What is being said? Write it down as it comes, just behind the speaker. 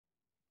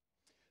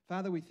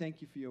Father, we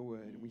thank you for your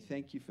word, and we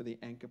thank you for the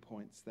anchor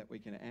points that we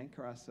can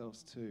anchor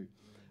ourselves to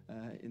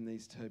in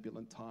these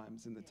turbulent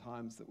times, in the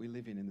times that we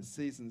live in the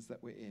seasons that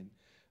we're in.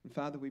 And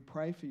Father, we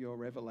pray for your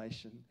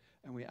revelation,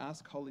 and we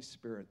ask, Holy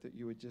Spirit, that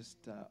you would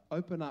just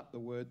open up the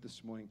word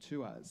this morning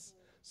to us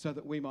so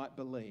that we might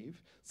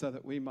believe, so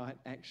that we might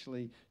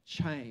actually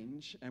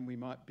change, and we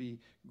might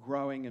be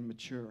growing and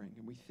maturing.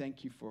 And we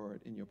thank you for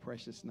it in your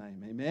precious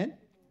name. Amen?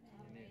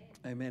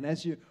 Amen.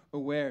 As you're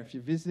aware, if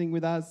you're visiting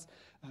with us,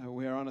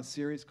 we're on a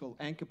series called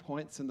Anchor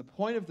Points, and the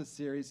point of the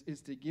series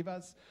is to give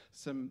us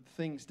some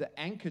things to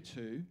anchor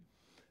to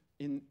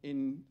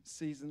in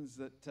seasons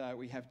that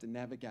we have to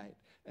navigate.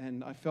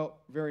 And I felt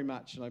very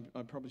much, and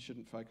I probably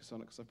shouldn't focus on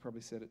it because I've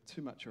probably said it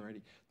too much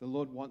already, the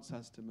Lord wants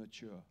us to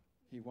mature.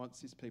 He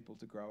wants his people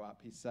to grow up.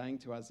 He's saying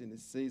to us in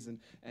this season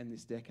and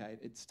this decade,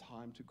 it's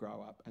time to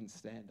grow up and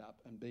stand up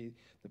and be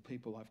the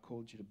people I've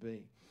called you to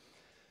be.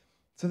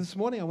 So this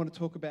morning I want to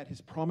talk about his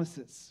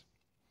promises.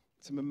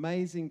 Some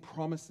amazing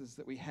promises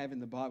that we have in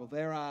the Bible.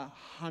 There are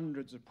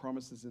hundreds of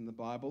promises in the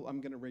Bible.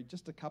 I'm going to read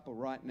just a couple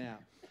right now.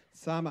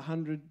 Psalm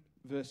 100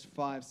 verse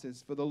 5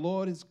 says, "For the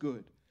Lord is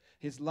good.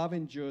 His love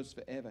endures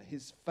forever.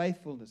 His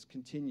faithfulness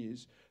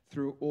continues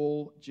through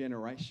all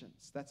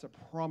generations." That's a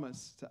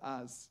promise to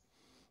us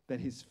that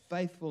his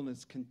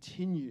faithfulness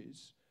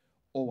continues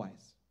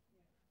always.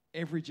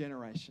 Every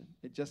generation.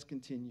 It just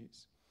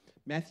continues.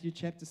 Matthew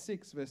chapter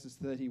 6 verses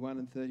 31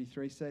 and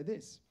 33 say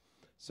this,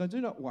 "So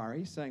do not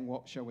worry, saying,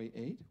 'What shall we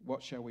eat?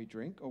 What shall we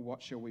drink? Or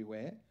what shall we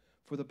wear?'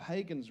 For the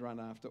pagans run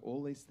after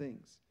all these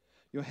things.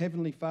 Your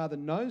heavenly Father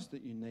knows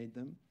that you need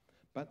them,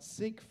 but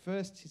seek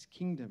first his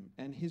kingdom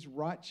and his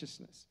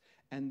righteousness,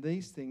 and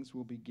these things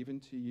will be given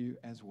to you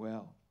as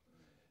well."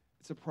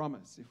 It's a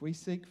promise. If we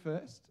seek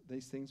first,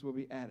 these things will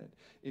be added.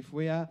 If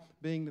we are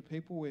being the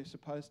people we're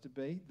supposed to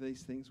be,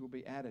 these things will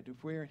be added.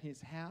 If we're in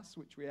his house,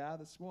 which we are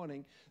this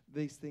morning,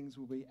 these things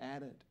will be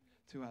added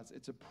to us.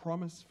 It's a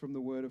promise from the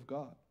word of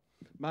God.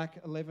 Mark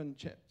 11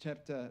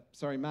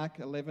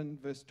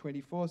 verse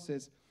 24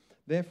 says,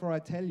 "Therefore I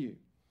tell you,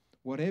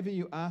 whatever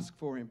you ask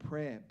for in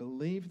prayer,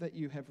 believe that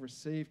you have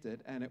received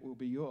it and it will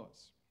be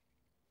yours."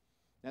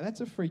 Now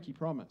that's a freaky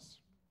promise.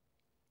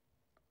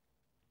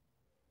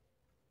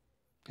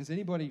 Has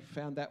anybody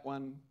found that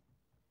one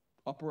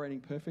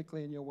operating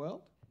perfectly in your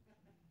world?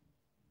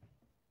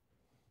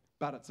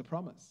 But it's a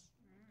promise.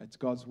 It's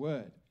God's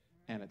word,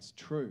 and it's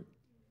true.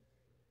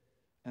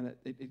 And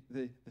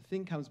the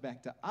thing comes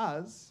back to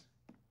us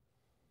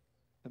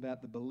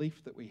about the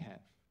belief that we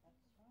have.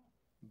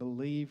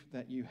 Believe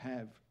that you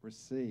have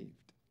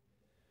received.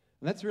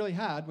 And that's really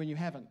hard when you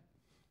haven't,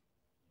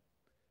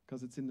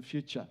 because it's in the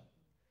future.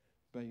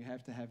 But you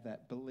have to have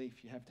that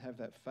belief. You have to have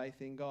that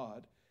faith in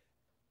God,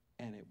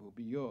 and it will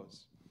be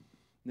yours.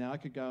 Now, I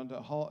could go into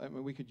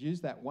we could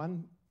use that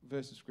one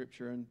verse of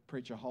Scripture and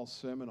preach a whole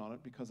sermon on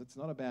it, because it's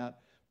not about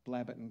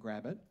blab it and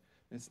grab it.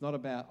 It's not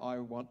about, I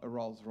want a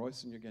Rolls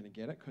Royce and you're going to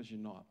get it, because you're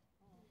not.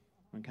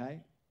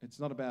 Okay? It's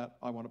not about,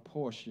 I want a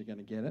Porsche, you're going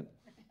to get it,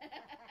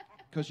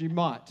 because you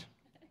might,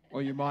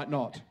 or you might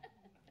not.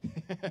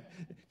 If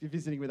you're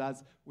visiting with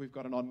us, we've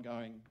got an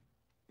ongoing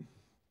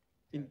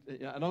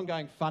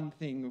fun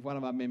thing with one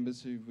of our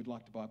members who would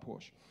like to buy a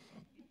Porsche.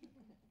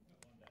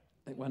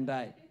 One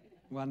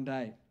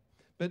day.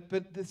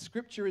 But the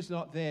Scripture is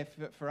not there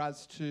for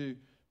us to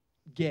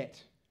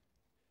get.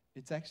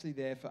 It's actually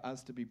there for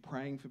us to be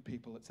praying for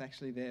people. It's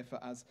actually there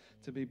for us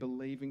to be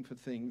believing for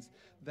things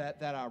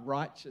that are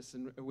righteous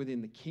and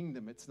within the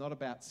kingdom. It's not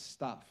about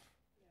stuff.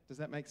 Does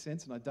that make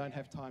sense? And I don't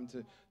have time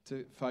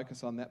to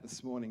focus on that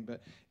this morning.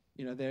 But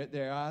you know,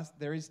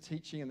 there is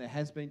teaching, and there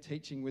has been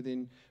teaching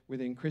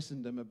within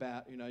Christendom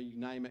about, you know, you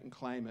name it and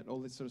claim it, all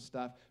this sort of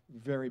stuff.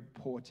 Very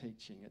poor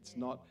teaching. It's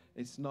not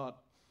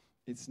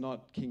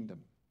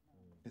kingdom.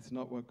 It's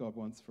not what God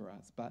wants for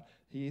us. But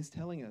he is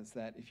telling us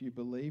that if you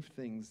believe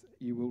things,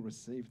 you will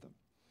receive them.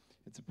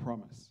 It's a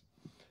promise.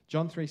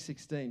 John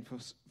 3:16,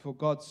 for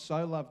God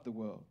so loved the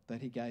world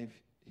that he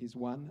gave his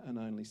one and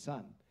only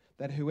Son,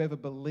 that whoever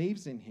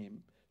believes in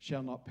him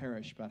shall not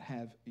perish but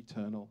have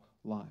eternal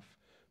life.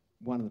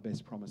 One of the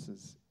best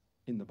promises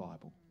in the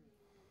Bible.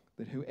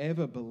 That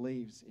whoever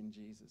believes in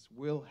Jesus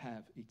will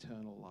have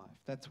eternal life.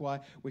 That's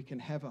why we can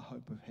have a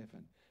hope of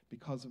heaven,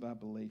 because of our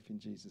belief in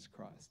Jesus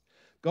Christ.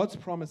 God's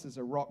promises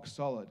are rock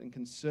solid and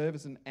can serve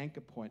as an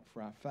anchor point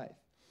for our faith.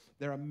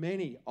 There are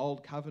many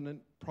old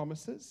covenant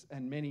promises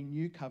and many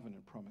new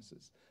covenant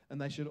promises,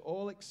 and they should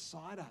all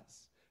excite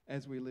us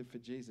as we live for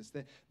Jesus.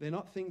 They're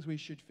not things we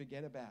should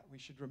forget about. We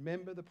should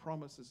remember the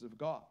promises of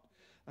God.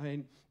 I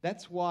mean,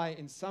 that's why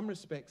in some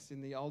respects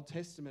in the Old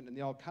Testament and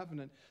the Old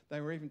Covenant,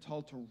 they were even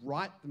told to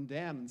write them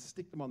down and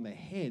stick them on their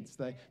heads.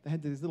 They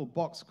had this little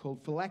box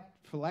called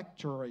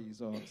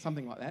phylacteries or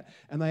something like that,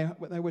 and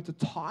they were to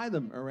tie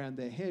them around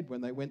their head when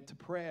they went to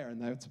prayer,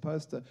 and they were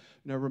supposed to,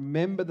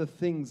 remember the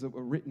things that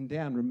were written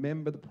down,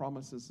 remember the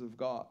promises of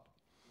God.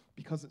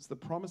 Because it's the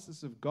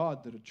promises of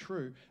God that are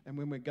true, and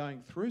when we're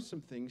going through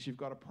some things, you've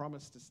got a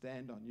promise to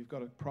stand on. You've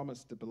got a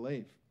promise to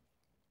believe.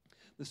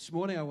 This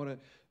morning I want to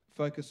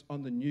focus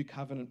on the new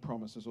covenant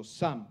promises, or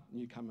some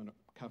new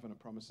covenant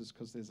promises,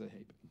 because there's a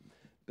heap.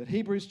 But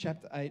Hebrews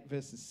chapter 8,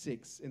 verses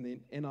 6 in the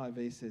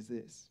NIV says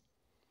this.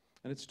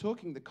 And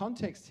the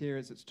context here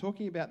is it's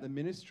talking about the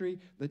ministry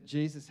that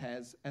Jesus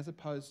has as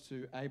opposed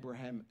to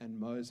Abraham and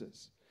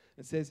Moses.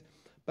 It says,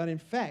 but in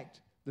fact,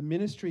 the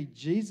ministry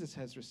Jesus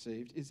has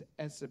received is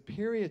as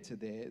superior to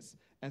theirs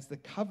as the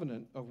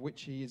covenant of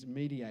which he is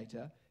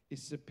mediator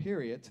is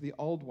superior to the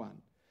old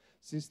one,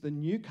 since the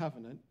new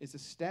covenant is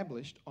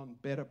established on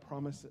better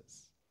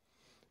promises.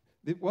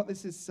 What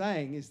this is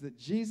saying is that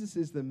Jesus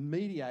is the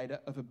mediator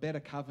of a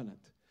better covenant.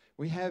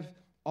 We have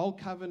Old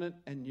Covenant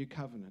and New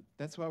Covenant.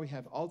 That's why we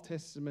have Old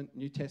Testament,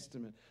 New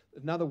Testament.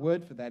 Another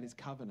word for that is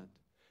covenant,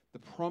 the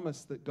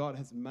promise that God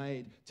has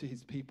made to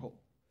his people.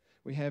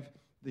 We have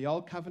the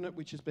Old Covenant,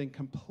 which has been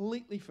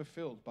completely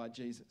fulfilled by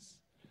Jesus.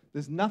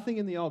 There's nothing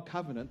in the Old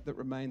Covenant that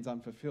remains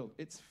unfulfilled.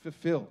 It's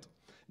fulfilled.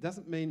 It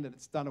doesn't mean that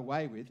it's done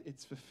away with.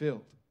 It's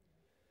fulfilled.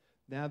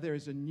 Now there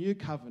is a new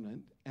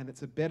covenant, and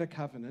it's a better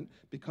covenant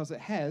because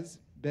it has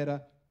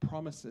better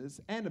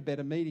promises and a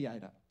better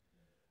mediator.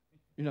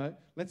 You know,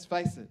 let's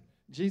face it.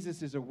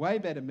 Jesus is a way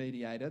better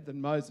mediator than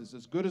Moses,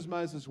 as good as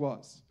Moses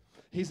was.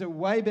 He's a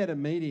way better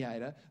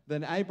mediator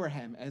than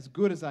Abraham, as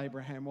good as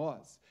Abraham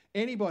was.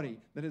 Anybody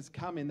that has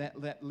come in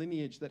that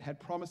lineage that had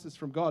promises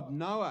from God,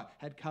 Noah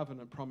had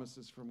covenant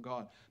promises from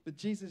God. But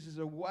Jesus is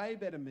a way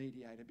better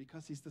mediator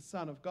because he's the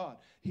Son of God.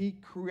 He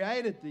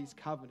created these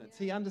covenants.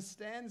 He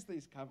understands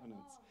these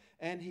covenants.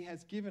 And he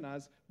has given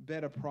us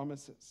better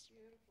promises.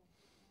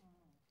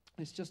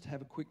 Let's just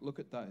have a quick look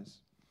at those.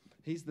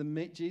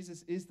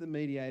 Jesus is the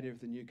mediator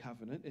of the new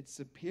covenant. It's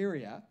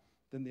superior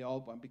than the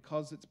old one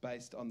because it's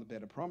based on the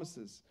better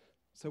promises.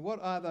 So what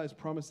are those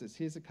promises?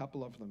 Here's a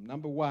couple of them.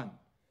 Number one,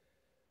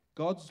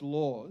 God's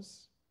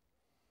laws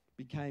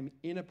became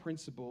inner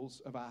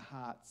principles of our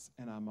hearts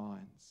and our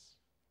minds.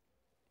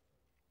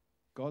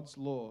 God's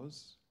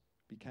laws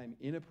became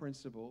inner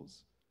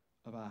principles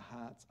of our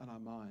hearts and our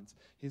minds.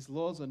 His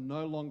laws are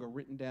no longer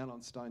written down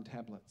on stone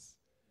tablets.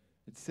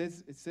 It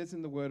says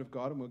in the Word of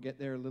God, and we'll get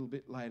there a little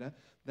bit later,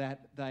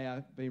 that they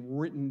are being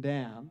written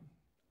down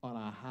on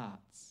our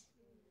hearts.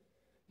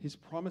 His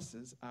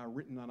promises are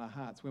written on our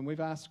hearts. When we've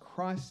asked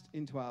Christ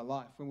into our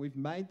life, when we've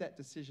made that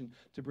decision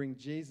to bring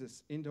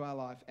Jesus into our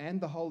life and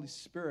the Holy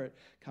Spirit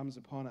comes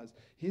upon us,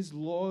 his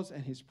laws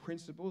and his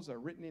principles are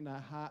written in our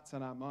hearts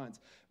and our minds.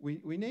 We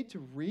need to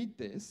read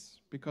this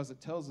because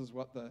it tells us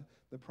what the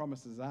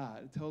promises are.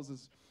 It tells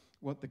us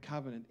what the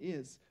covenant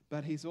is,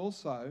 but he's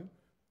also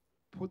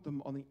put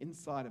them on the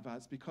inside of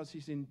us because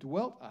he's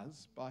indwelt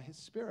us by his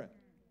Spirit.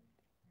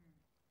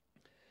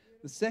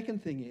 The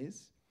second thing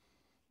is,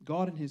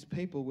 God and his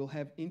people will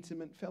have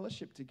intimate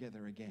fellowship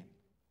together again.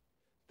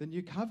 The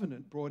new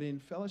covenant brought in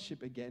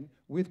fellowship again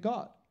with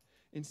God.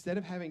 Instead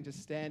of having to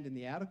stand in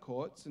the outer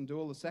courts and do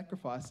all the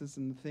sacrifices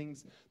and the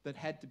things that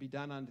had to be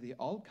done under the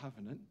old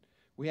covenant,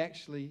 we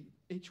actually,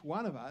 each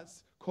one of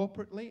us,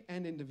 corporately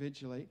and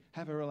individually,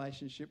 have a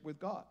relationship with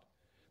God.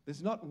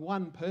 There's not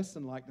one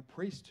person like the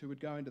priest who would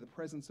go into the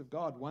presence of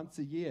God once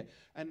a year.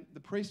 And the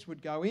priest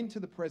would go into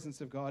the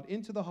presence of God,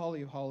 into the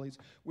Holy of Holies,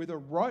 with a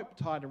rope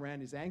tied around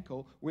his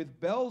ankle with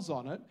bells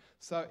on it.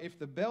 So if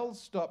the bells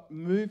stopped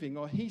moving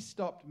or he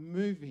stopped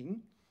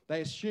moving,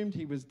 they assumed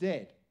he was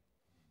dead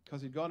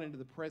because he'd gone into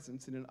the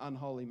presence in an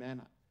unholy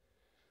manner.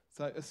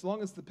 So as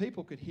long as the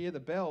people could hear the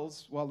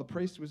bells while the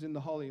priest was in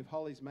the Holy of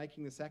Holies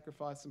making the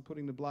sacrifice and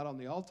putting the blood on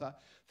the altar,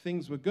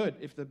 things were good.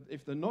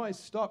 If the noise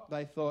stopped,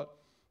 they thought,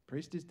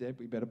 priest is dead,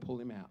 we better pull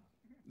him out.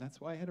 That's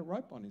why he had a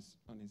rope on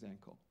his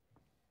ankle.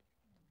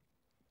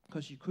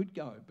 Because you could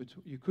go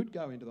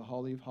into the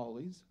Holy of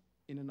Holies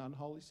in an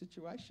unholy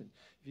situation.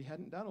 If you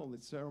hadn't done all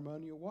the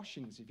ceremonial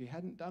washings, if you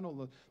hadn't done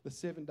all the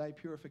 7-day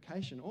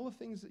purification, all the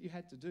things that you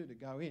had to do to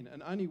go in,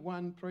 and only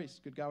one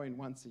priest could go in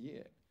once a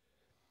year.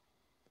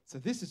 So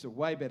this is a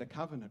way better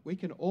covenant. We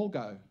can all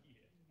go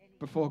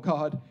before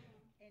God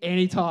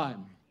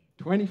anytime.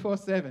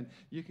 24/7,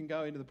 you can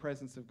go into the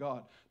presence of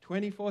God.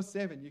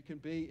 24/7, you can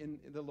be in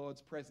the Lord's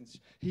presence.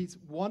 He's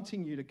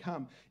wanting you to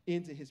come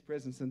into his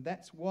presence. And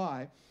that's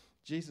why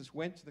Jesus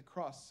went to the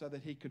cross, so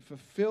that he could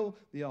fulfill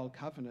the old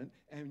covenant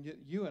and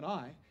you and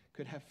I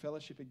could have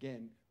fellowship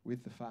again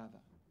with the Father.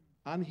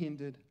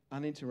 Unhindered,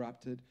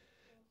 uninterrupted.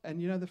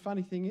 And you know, the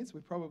funny thing is, we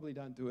probably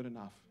don't do it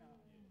enough.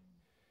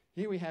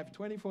 Here we have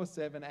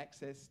 24/7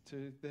 access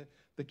to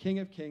the King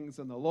of Kings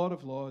and the Lord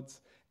of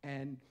Lords,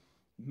 and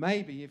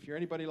maybe, if you're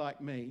anybody like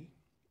me,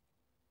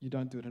 you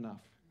don't do it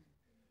enough.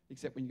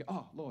 Except when you go,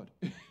 oh, Lord.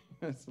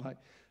 It's like,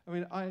 I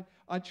mean,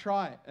 I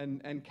try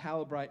and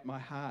calibrate my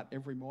heart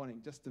every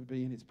morning just to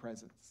be in his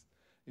presence.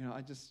 You know,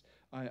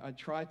 I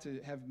try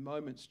to have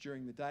moments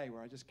during the day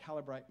where I just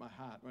calibrate my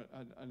heart.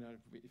 I don't know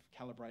if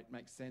calibrate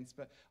makes sense,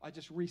 but I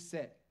just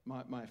reset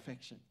my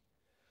affection.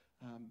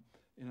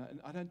 You know,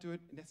 and I don't do it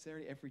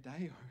necessarily every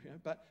day,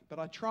 but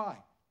I try.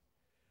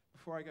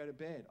 Before I go to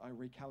bed, I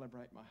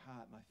recalibrate my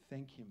heart and I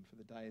thank him for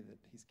the day that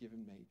he's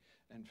given me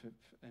and for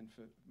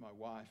my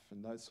wife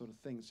and those sort of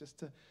things, just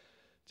to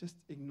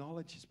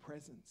acknowledge his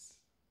presence.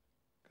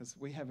 because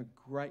we have a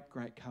great,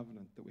 great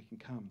covenant that we can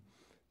come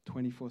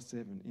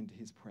 24/7 into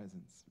his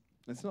presence.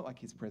 It's not like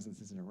his presence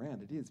isn't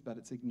around. It is, but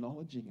it's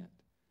acknowledging it,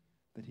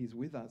 that he's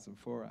with us and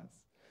for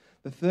us.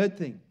 The third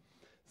thing,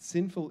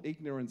 sinful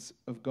ignorance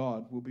of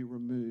God will be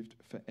removed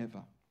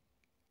forever.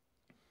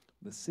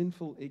 The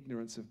sinful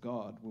ignorance of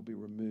God will be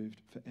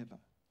removed forever.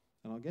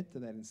 And I'll get to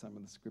that in some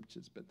of the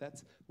scriptures, but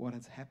that's what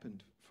has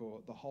happened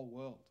for the whole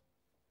world.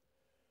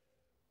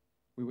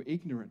 We were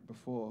ignorant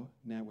before,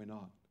 now we're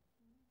not.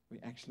 We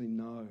actually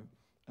know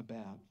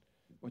about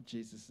what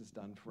Jesus has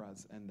done for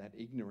us, and that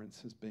ignorance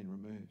has been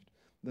removed.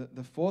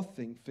 The fourth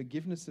thing,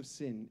 forgiveness of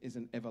sin is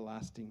an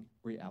everlasting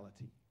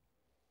reality.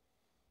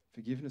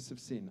 Forgiveness of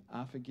sin,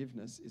 our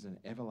forgiveness is an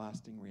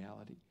everlasting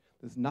reality.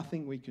 There's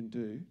nothing we can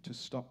do to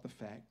stop the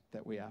fact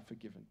that we are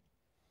forgiven.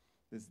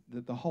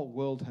 The whole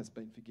world has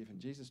been forgiven.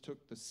 Jesus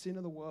took the sin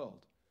of the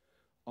world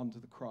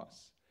onto the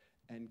cross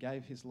and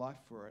gave his life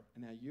for it,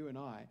 and now you and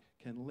I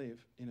can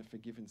live in a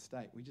forgiven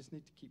state. We just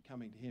need to keep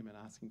coming to him and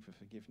asking for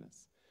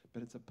forgiveness.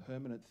 But it's a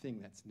permanent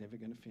thing that's never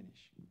going to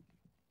finish.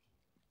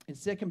 In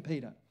 2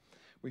 Peter,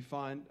 we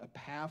find a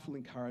powerful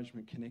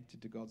encouragement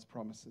connected to God's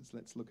promises.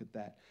 Let's look at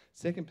that.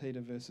 2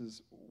 Peter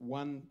verses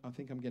 1, I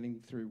think I'm getting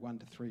through 1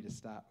 to 3 to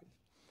start with.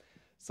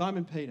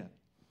 Simon Peter,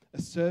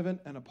 a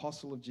servant and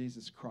apostle of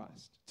Jesus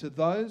Christ, to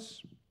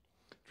those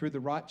through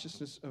the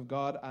righteousness of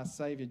God, our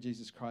Saviour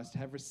Jesus Christ,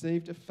 have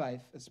received a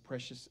faith as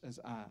precious as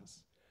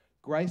ours.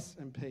 Grace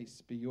and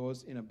peace be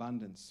yours in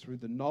abundance through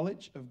the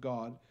knowledge of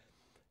God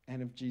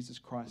and of Jesus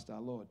Christ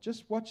our Lord.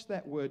 Just watch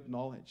that word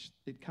knowledge.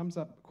 It comes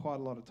up quite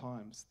a lot of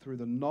times. Through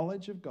the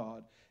knowledge of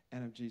God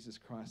and of Jesus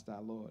Christ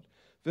our Lord.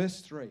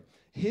 Verse 3,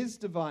 his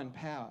divine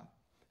power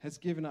has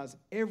given us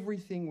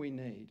everything we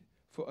need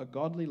for a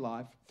godly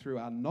life through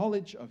our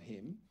knowledge of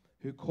him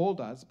who called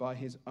us by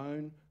his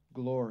own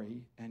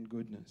glory and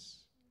goodness.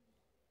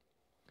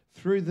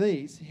 Through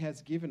these he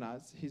has given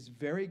us his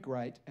very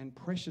great and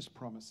precious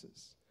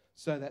promises,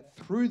 so that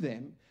through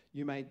them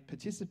you may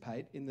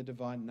participate in the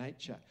divine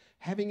nature,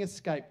 having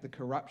escaped the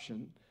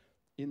corruption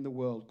in the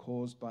world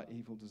caused by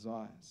evil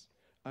desires.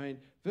 I mean,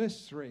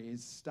 verse 3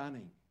 is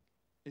stunning.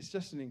 It's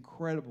just an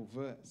incredible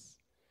verse.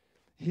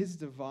 His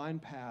divine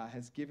power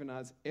has given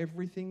us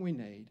everything we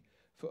need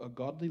for a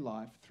godly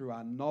life through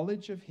our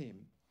knowledge of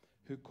him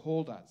who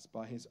called us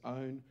by his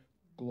own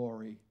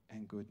glory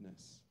and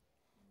goodness.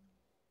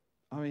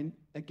 I mean,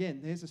 again,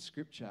 there's a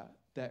scripture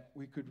that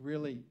we could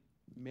really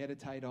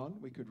meditate on,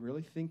 we could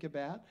really think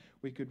about,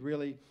 we could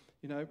really,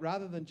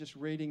 rather than just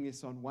reading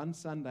this on one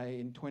Sunday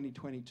in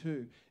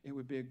 2022, it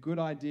would be a good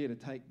idea to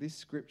take this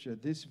scripture,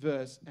 this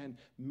verse, and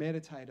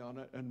meditate on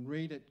it and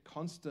read it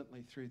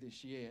constantly through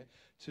this year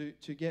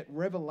to get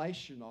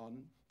revelation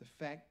on the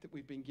fact that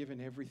we've been given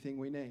everything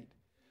we need.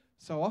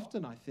 So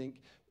often, I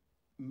think,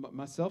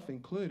 myself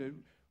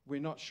included,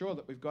 we're not sure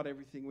that we've got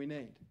everything we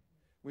need.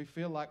 We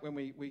feel like when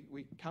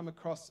we come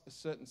across a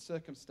certain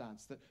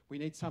circumstance that we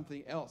need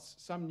something else,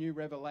 some new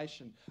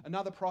revelation,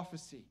 another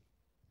prophecy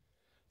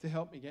to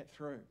help me get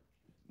through.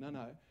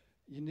 No.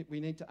 We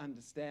need to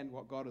understand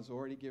what God has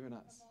already given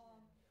us,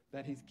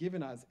 that he's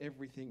given us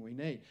everything we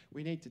need.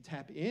 We need to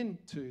tap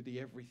into the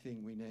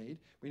everything we need.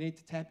 We need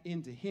to tap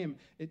into him.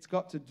 It's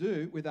got to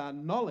do with our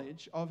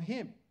knowledge of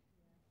him.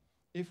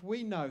 If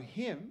we know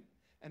him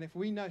and if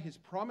we know his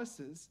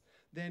promises,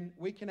 then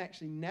we can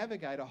actually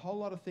navigate a whole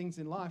lot of things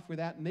in life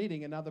without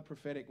needing another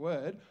prophetic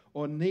word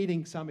or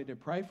needing somebody to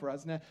pray for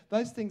us. Now,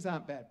 those things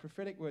aren't bad.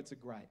 Prophetic words are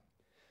great.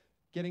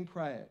 Getting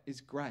prayer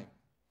is great.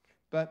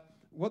 But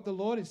what the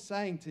Lord is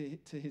saying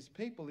to his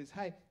people is,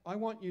 hey, I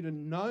want you to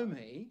know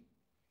me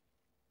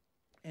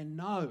and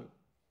know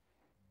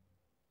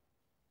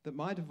that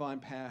my divine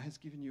power has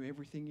given you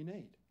everything you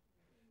need.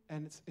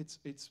 And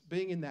it's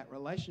being in that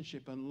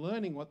relationship and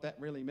learning what that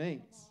really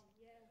means.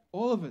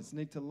 All of us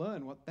need to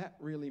learn what that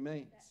really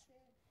means.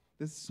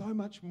 There's so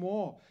much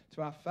more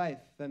to our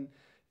faith than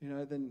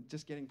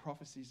just getting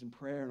prophecies and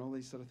prayer and all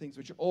these sort of things,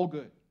 which are all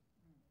good.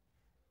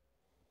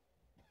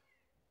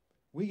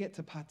 We get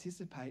to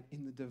participate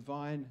in the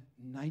divine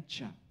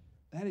nature.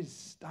 That is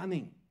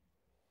stunning.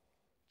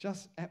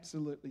 Just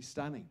absolutely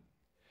stunning.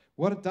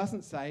 What it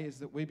doesn't say is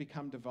that we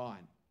become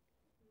divine.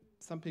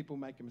 Some people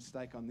make a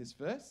mistake on this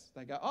verse.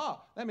 They go,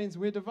 oh, that means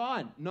we're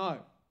divine. No.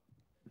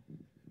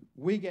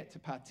 We get to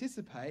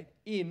participate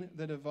in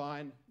the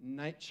divine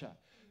nature.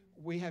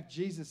 We have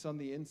Jesus on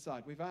the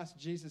inside. We've asked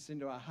Jesus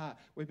into our heart.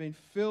 We've been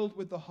filled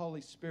with the Holy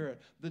Spirit.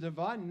 The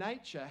divine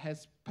nature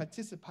has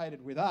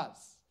participated with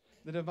us.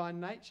 The divine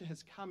nature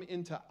has come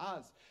into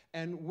us.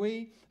 And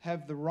we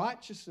have the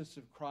righteousness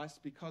of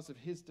Christ because of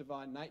his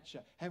divine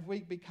nature. Have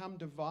we become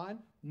divine?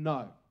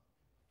 No.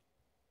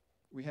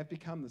 We have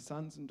become the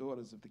sons and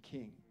daughters of the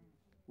King.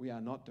 We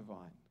are not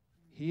divine.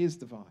 He is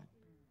divine.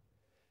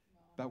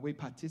 But we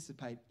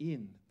participate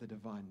in the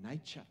divine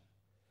nature.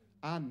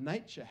 Our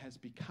nature has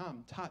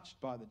become touched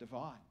by the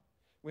divine.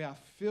 We are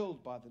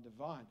filled by the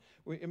divine.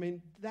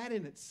 That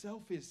in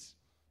itself is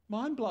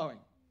mind-blowing.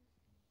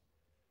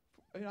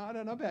 I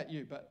don't know about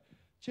you, but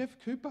Jeff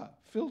Cooper,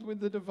 filled with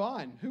the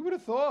divine. Who would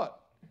have thought?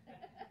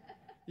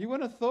 You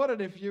wouldn't have thought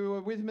it if you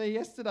were with me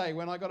yesterday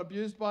when I got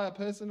abused by a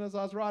person as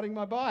I was riding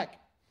my bike.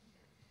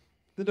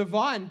 The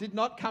divine did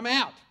not come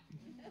out.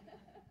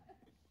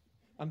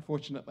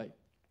 Unfortunately.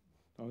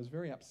 I was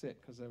very upset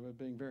because they were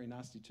being very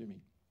nasty to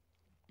me.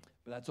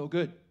 But that's all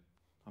good.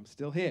 I'm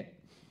still here.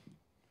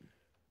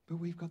 But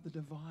we've got the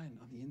divine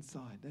on the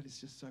inside. That is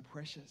just so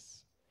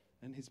precious.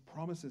 And his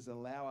promises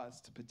allow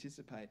us to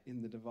participate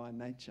in the divine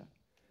nature.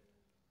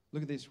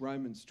 Look at this,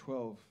 Romans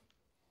 12,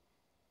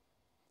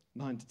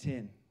 9 to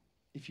 10.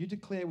 If you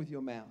declare with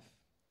your mouth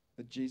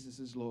that Jesus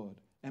is Lord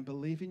and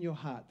believe in your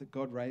heart that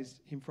God raised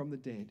him from the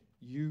dead,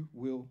 you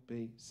will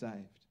be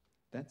saved.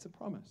 That's a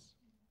promise.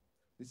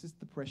 This is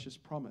the precious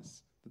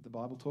promise that the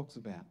Bible talks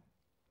about.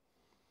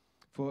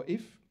 For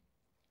it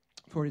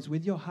is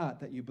with your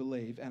heart that you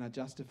believe and are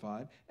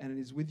justified, and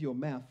it is with your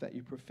mouth that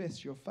you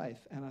profess your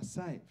faith and are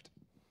saved.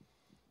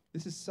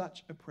 This is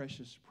such a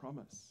precious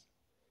promise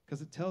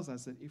because it tells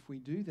us that if we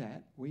do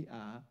that, we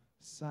are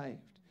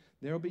saved.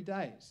 There will be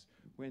days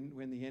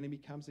when the enemy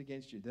comes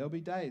against you. There will be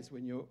days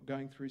when you're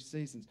going through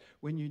seasons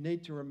when you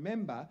need to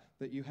remember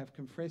that you have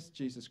confessed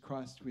Jesus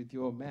Christ with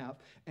your mouth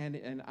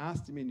and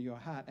asked him into your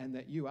heart and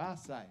that you are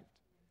saved.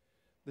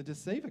 The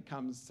deceiver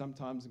comes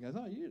sometimes and goes,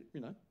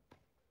 oh,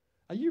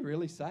 are you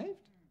really saved?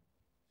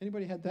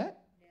 Anybody had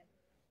that? Yeah.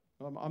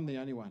 Well, I'm the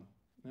only one.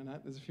 No,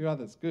 there's a few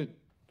others. Good.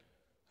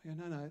 I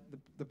go, no,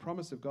 the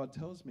promise of God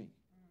tells me.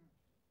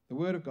 The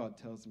word of God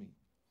tells me.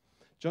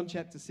 John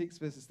chapter 6,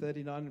 verses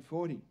 39 and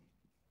 40.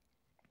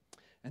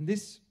 And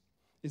this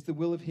is the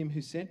will of him who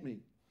sent me,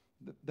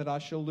 that I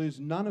shall lose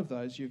none of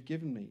those you have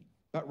given me,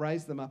 but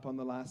raise them up on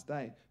the last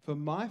day. For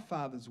my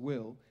Father's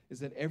will is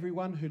that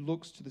everyone who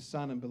looks to the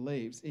Son and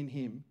believes in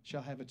him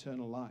shall have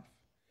eternal life,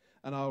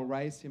 and I will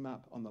raise him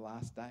up on the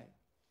last day.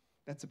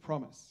 That's a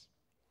promise.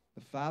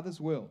 The Father's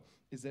will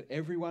is that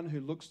everyone who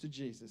looks to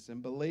Jesus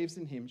and believes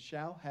in him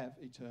shall have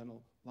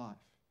eternal life.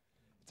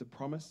 It's a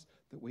promise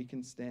that we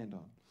can stand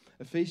on.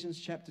 Ephesians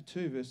chapter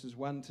 2, verses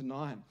 1 to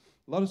 9.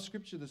 A lot of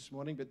scripture this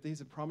morning, but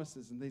these are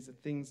promises and these are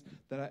things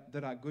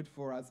that are good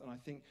for us. And I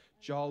think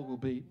Joel will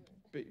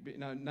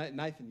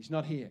Nathan, he's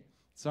not here.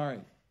 Sorry.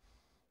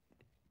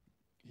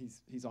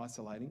 He's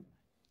isolating.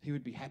 He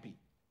would be happy.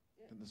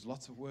 And there's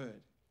lots of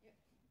word.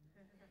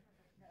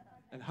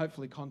 And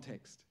hopefully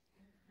context.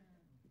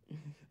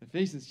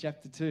 Ephesians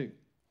chapter 2,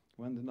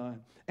 1 to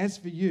 9. As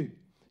for you,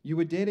 you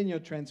were dead in your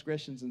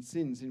transgressions and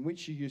sins in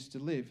which you used to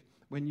live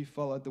when you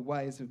followed the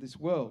ways of this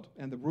world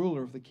and the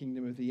ruler of the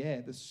kingdom of the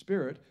air, the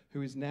Spirit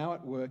who is now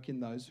at work in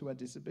those who are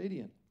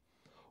disobedient.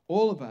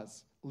 All of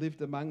us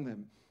lived among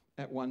them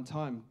at one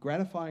time,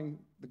 gratifying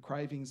the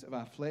cravings of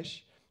our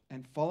flesh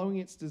and following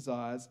its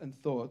desires and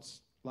thoughts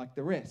like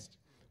the rest.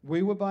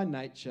 We were by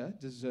nature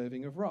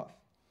deserving of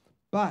wrath.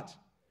 But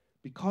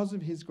because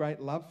of his great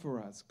love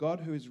for us,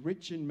 God, who is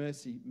rich in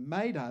mercy,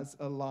 made us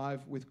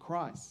alive with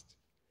Christ.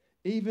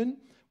 Even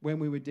when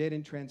we were dead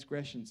in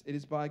transgressions, it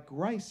is by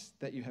grace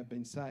that you have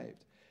been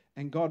saved.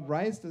 And God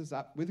raised us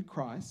up with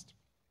Christ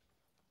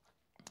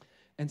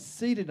and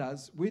seated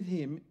us with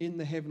him in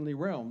the heavenly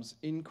realms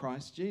in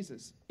Christ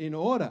Jesus, in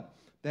order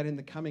that in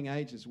the coming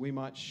ages we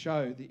might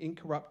show the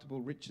incorruptible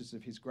riches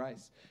of his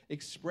grace,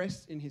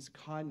 expressed in his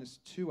kindness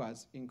to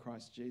us in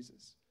Christ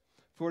Jesus.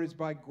 For it is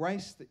by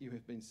grace that you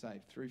have been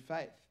saved, through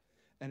faith.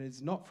 And it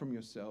is not from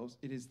yourselves,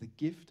 it is the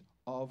gift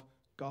of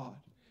God.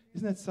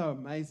 Isn't that so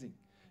amazing?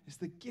 It's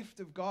the gift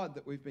of God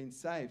that we've been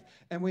saved.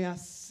 And we are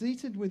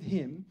seated with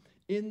him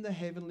in the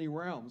heavenly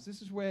realms.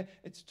 This is where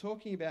it's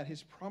talking about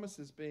his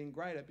promises being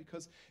greater,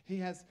 because he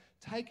has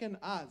taken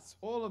us,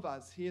 all of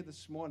us here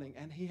this morning,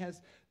 and he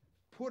has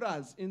put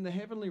us in the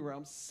heavenly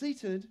realms,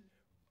 seated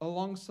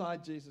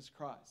alongside Jesus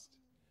Christ.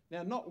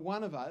 Now, not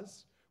one of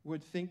us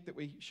would think that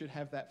we should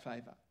have that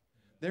favor.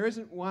 There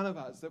isn't one of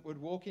us that would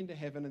walk into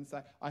heaven and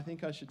say, I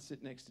think I should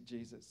sit next to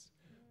Jesus.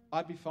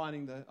 I'd be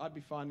finding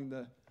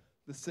the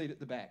seat at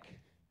the back.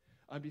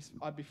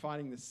 I'd be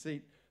finding the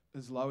seat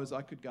as low as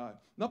I could go.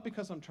 Not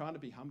because I'm trying to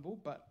be humble,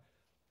 but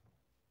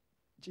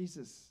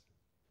Jesus,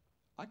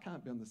 I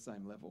can't be on the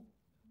same level.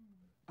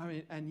 I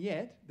mean, and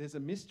yet there's a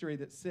mystery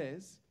that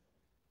says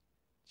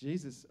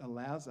Jesus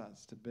allows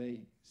us to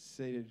be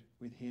seated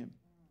with him.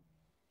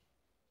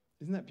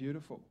 Isn't that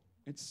beautiful?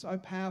 It's so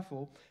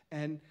powerful,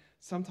 and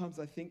sometimes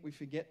I think we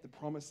forget the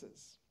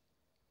promises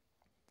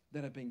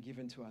that have been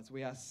given to us.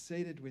 We are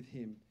seated with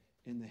him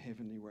in the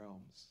heavenly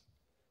realms.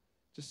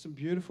 Just some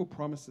beautiful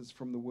promises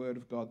from the Word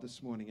of God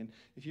this morning. And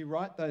if you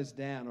write those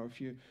down, or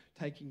if you're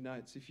taking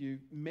notes, if you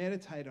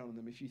meditate on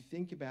them, if you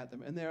think about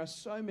them, and there are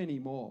so many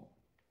more,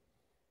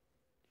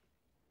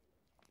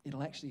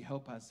 it'll actually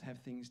help us have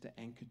things to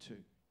anchor to.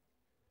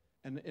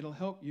 And it'll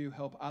help you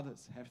help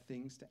others have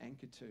things to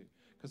anchor to.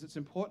 Because it's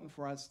important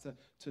for us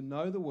to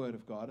know the Word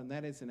of God, and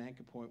that is an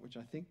anchor point, which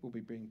I think will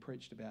be being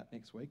preached about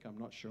next week. I'm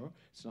not sure.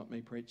 It's not me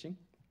preaching.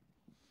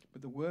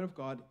 But the Word of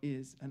God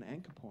is an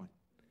anchor point,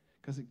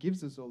 because it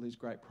gives us all these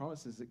great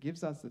promises. It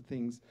gives us the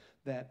things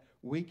that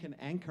we can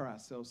anchor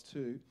ourselves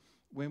to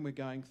when we're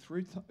going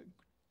through,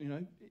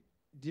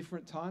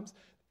 different times.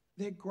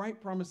 They're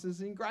great promises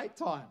in great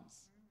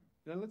times.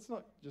 Let's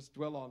not just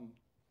dwell on,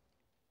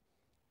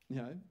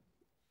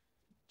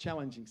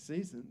 challenging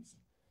seasons.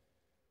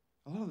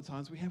 A lot of the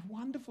times we have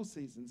wonderful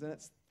seasons, and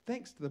it's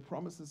thanks to the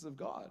promises of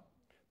God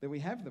that we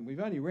have them. We've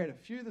only read a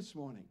few this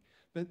morning,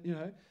 but,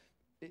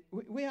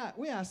 we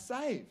are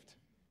saved.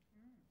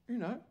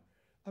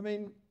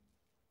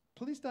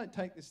 Please don't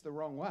take this the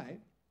wrong way,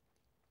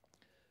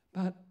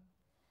 but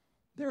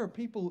there are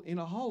people in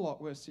a whole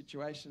lot worse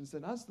situations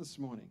than us this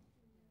morning.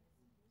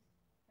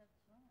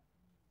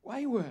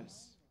 Way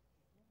worse.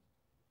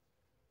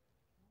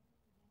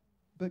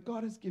 But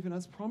God has given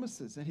us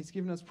promises, and he's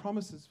given us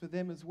promises for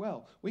them as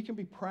well. We can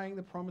be praying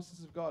the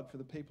promises of God for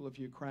the people of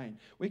Ukraine.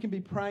 We can be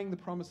praying the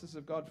promises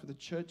of God for the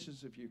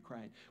churches of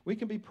Ukraine. We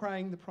can be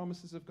praying the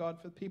promises of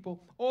God for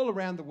people all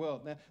around the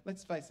world. Now,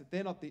 let's face it,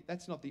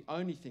 that's not the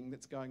only thing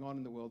that's going on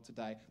in the world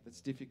today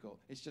that's difficult.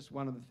 It's just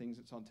one of the things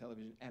that's on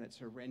television, and it's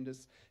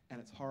horrendous,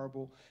 and it's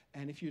horrible.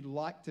 And if you'd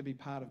like to be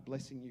part of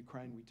blessing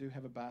Ukraine, we do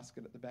have a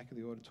basket at the back of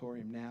the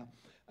auditorium now.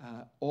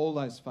 All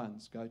those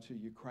funds go to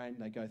Ukraine.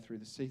 They go through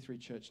the C3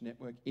 Church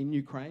network in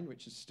Ukraine,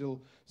 which is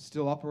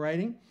still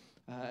operating.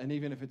 And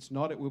even if it's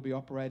not, it will be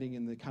operating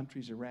in the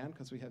countries around,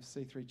 because we have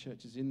C3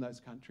 churches in those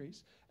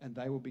countries, and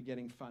they will be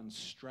getting funds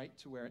straight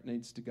to where it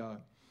needs to go.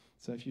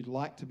 So if you'd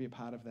like to be a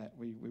part of that,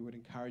 we would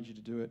encourage you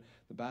to do it.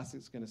 The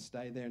basket's going to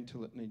stay there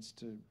until it needs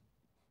to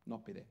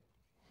not be there.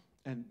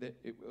 And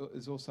it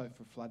is also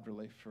for flood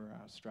relief for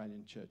our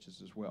Australian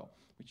churches as well,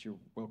 which you're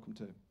welcome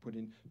to put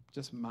in.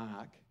 Just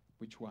mark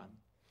which one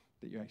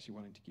that you're actually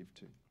wanting to give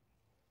to.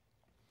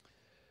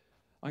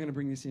 I'm going to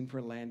bring this in for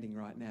a landing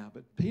right now,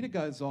 but Peter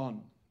goes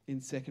on in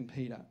 2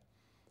 Peter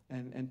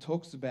and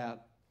talks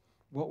about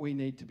what we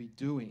need to be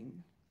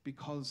doing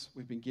because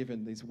we've been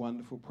given these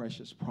wonderful,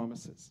 precious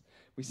promises.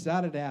 We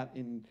started out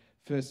in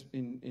 2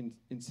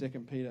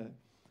 Peter,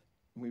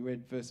 we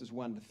read verses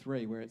 1 to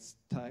 3, where it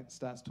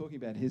starts talking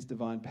about his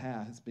divine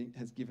power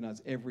has given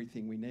us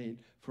everything we need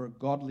for a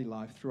godly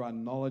life through our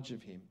knowledge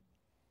of him,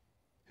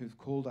 who've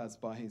called us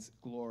by his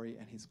glory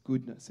and his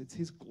goodness. It's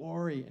his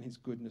glory and his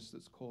goodness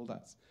that's called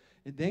us.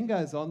 It then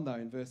goes on, though,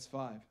 in verse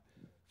 5.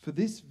 For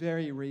this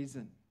very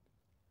reason,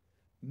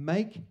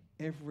 make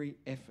every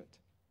effort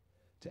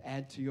to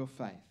add to your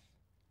faith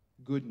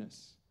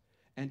goodness,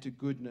 and to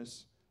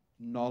goodness,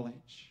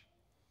 knowledge.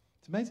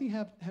 It's amazing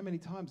how many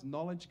times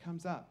knowledge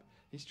comes up.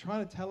 He's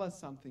trying to tell us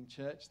something,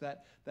 church,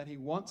 that he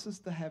wants us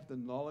to have the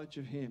knowledge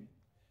of him.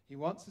 He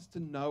wants us to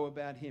know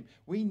about him.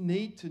 We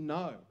need to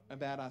know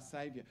about our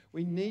Saviour.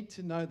 We need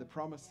to know the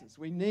promises.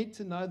 We need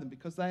to know them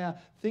because they are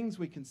things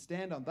we can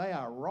stand on. They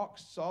are rock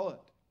solid.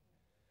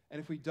 And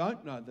if we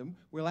don't know them,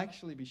 we'll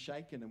actually be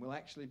shaken and we'll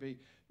actually be,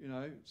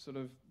 sort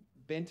of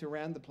bent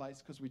around the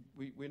place because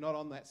we're not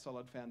on that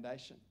solid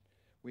foundation.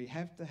 We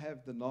have to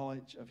have the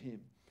knowledge of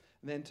him.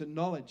 And then to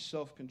knowledge,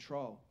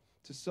 self-control.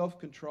 To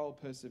self-control,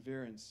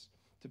 perseverance.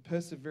 To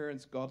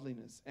perseverance,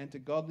 godliness. And to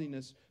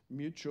godliness,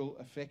 mutual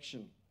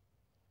affection.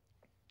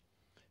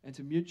 And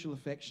to mutual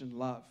affection,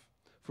 love.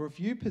 For if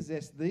you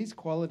possess these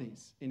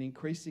qualities in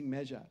increasing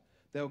measure,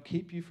 they'll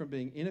keep you from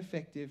being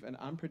ineffective and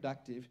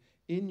unproductive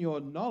in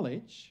your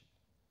knowledge,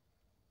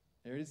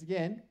 there it is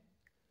again,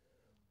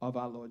 of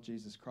our Lord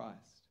Jesus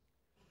Christ.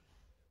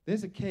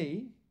 There's a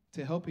key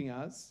to helping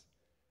us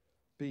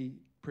be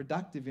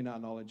productive in our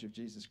knowledge of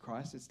Jesus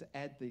Christ. It's to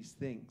add these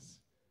things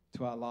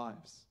to our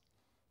lives,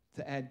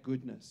 to add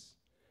goodness,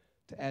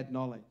 to add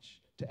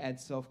knowledge, to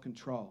add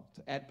self-control,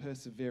 to add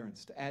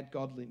perseverance, to add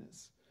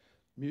godliness,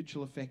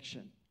 mutual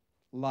affection,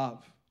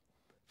 love.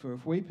 For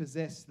if we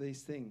possess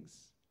these things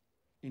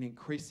in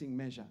increasing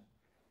measure,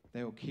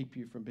 they will keep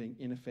you from being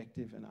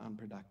ineffective and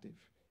unproductive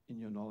in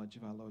your knowledge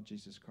of our Lord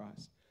Jesus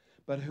Christ.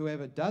 But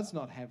whoever does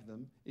not have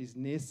them is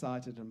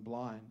nearsighted and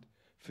blind,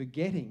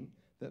 forgetting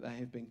that they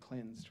have been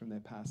cleansed from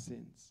their past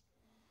sins.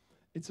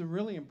 It's a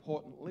really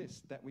important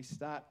list that we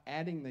start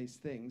adding these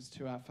things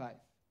to our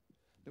faith,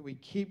 that we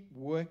keep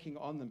working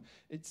on them.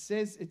 It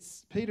says,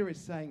 Peter is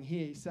saying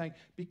here, he's saying,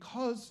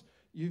 because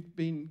you've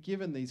been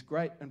given these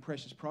great and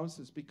precious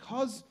promises,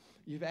 because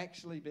you've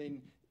actually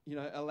been,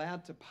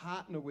 allowed to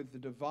partner with the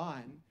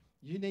divine,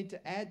 you need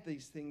to add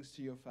these things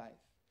to your faith.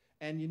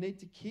 And you need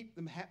to keep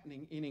them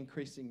happening in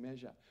increasing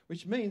measure,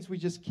 which means we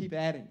just keep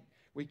adding.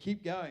 We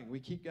keep going, we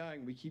keep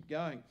going, we keep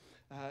going.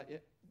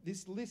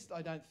 This list,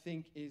 I don't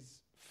think,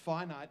 is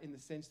finite in the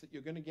sense that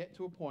you're going to get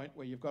to a point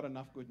where you've got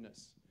enough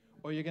goodness,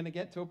 or you're going to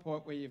get to a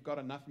point where you've got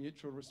enough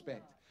mutual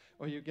respect,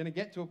 or you're going to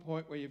get to a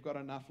point where you've got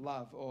enough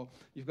love, or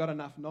you've got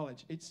enough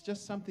knowledge. It's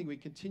just something we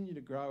continue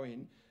to grow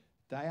in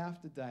day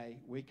after day,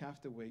 week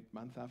after week,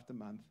 month after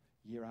month,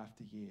 year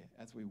after year,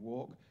 as we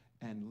walk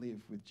and live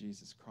with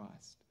Jesus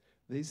Christ.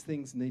 These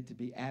things need to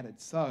be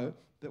added so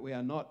that we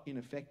are not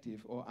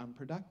ineffective or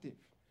unproductive.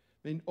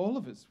 I mean, all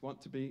of us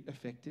want to be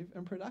effective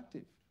and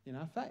productive in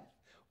our faith.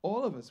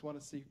 All of us want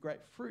to see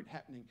great fruit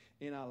happening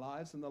in our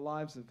lives and the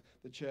lives of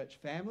the church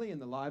family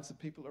and the lives of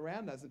people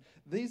around us. And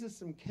these are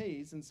some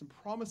keys and some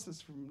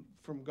promises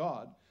from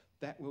God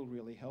that will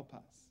really help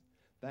us.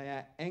 They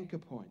are anchor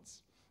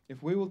points.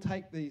 If we will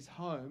take these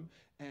home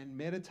and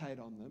meditate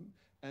on them,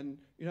 and,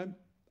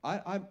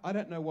 I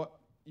don't know what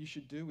you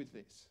should do with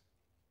this.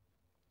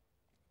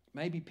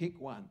 Maybe pick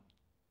one.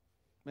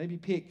 Maybe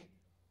pick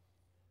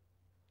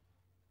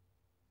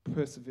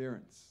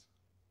perseverance.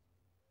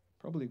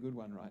 Probably a good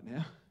one right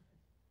now.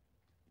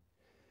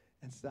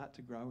 And start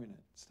to grow in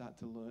it. Start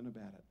to learn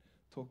about it.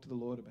 Talk to the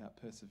Lord about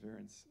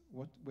perseverance.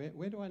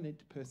 Where do I need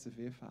to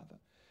persevere, Father?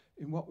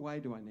 In what way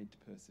do I need to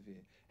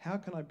persevere? How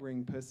can I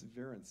bring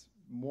perseverance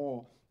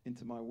more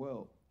into my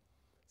world?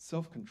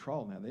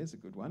 Self-control, now there's a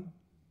good one.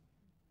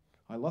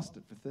 I lost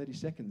it for 30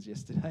 seconds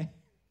yesterday.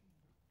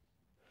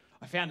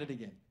 I found it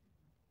again.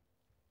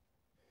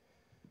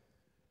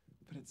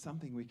 But it's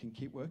something we can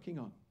keep working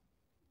on.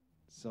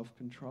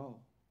 Self-control.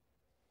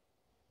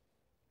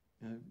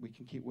 We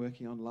can keep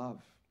working on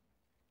love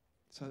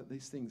so that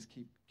these things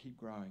keep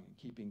growing and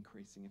keep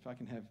increasing. If I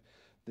can have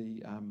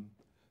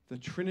the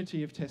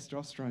trinity of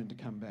testosterone to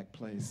come back,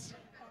 please.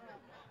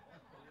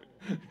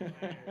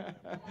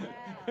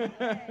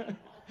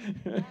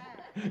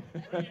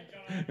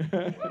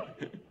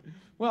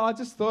 Well, I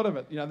just thought of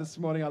it, this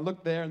morning. I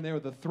looked there and there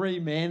were the three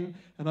men,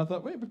 and I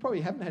thought, we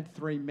probably haven't had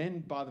three men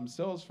by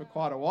themselves for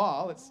quite a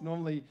while. It's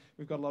normally,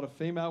 we've got a lot of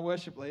female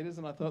worship leaders,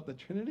 and I thought, the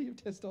trinity of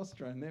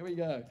testosterone, there we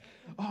go.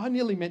 Oh, I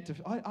nearly meant to,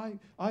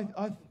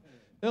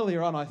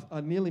 earlier on,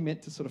 I nearly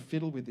meant to sort of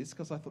fiddle with this,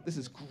 because I thought, this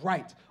is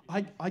great.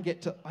 I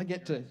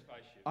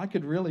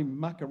could really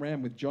muck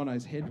around with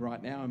Jono's head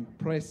right now and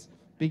press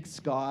Big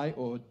Sky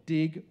or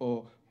Dig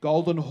or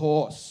Golden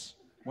Horse.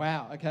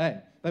 Wow,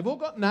 okay. They've all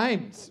got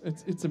names.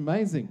 It's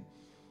amazing.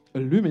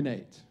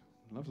 Illuminate.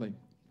 Lovely.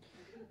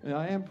 And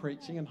I am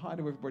preaching, and hi to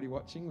everybody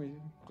watching. We're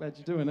glad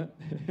you're doing it.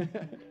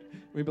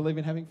 We believe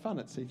in having fun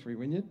at C3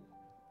 Wynyard.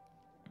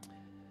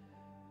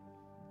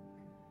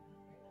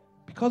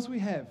 Because we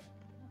have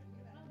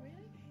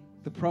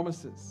the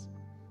promises,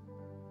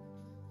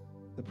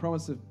 the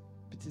promise of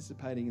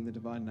participating in the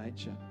divine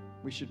nature,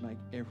 we should make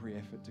every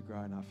effort to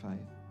grow in our faith.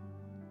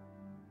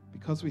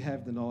 Because we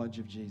have the knowledge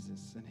of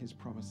Jesus and his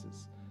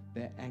promises,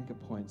 they're anchor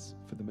points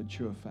for the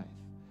mature faith.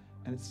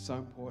 And it's so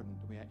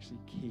important that we actually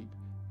keep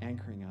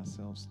anchoring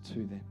ourselves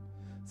to them.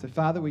 So,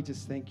 Father, we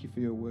just thank you for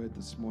your word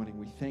this morning.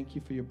 We thank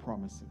you for your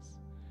promises.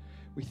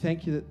 We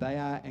thank you that they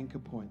are anchor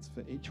points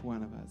for each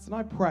one of us. And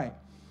I pray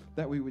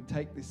that we would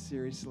take this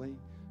seriously.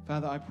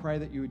 Father, I pray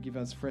that you would give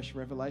us fresh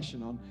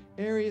revelation on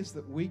areas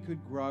that we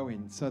could grow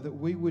in so that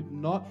we would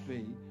not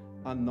be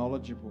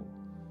unknowledgeable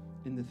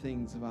in the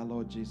things of our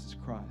Lord Jesus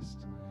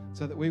Christ,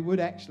 so that we would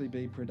actually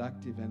be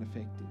productive and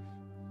effective.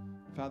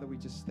 Father, we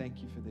just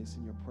thank you for this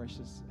in your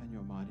precious and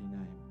your mighty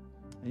name.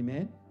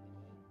 Amen.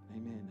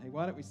 Amen. Hey,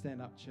 why don't we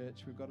stand up,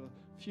 church? We've got a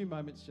few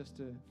moments just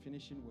to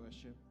finish in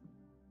worship.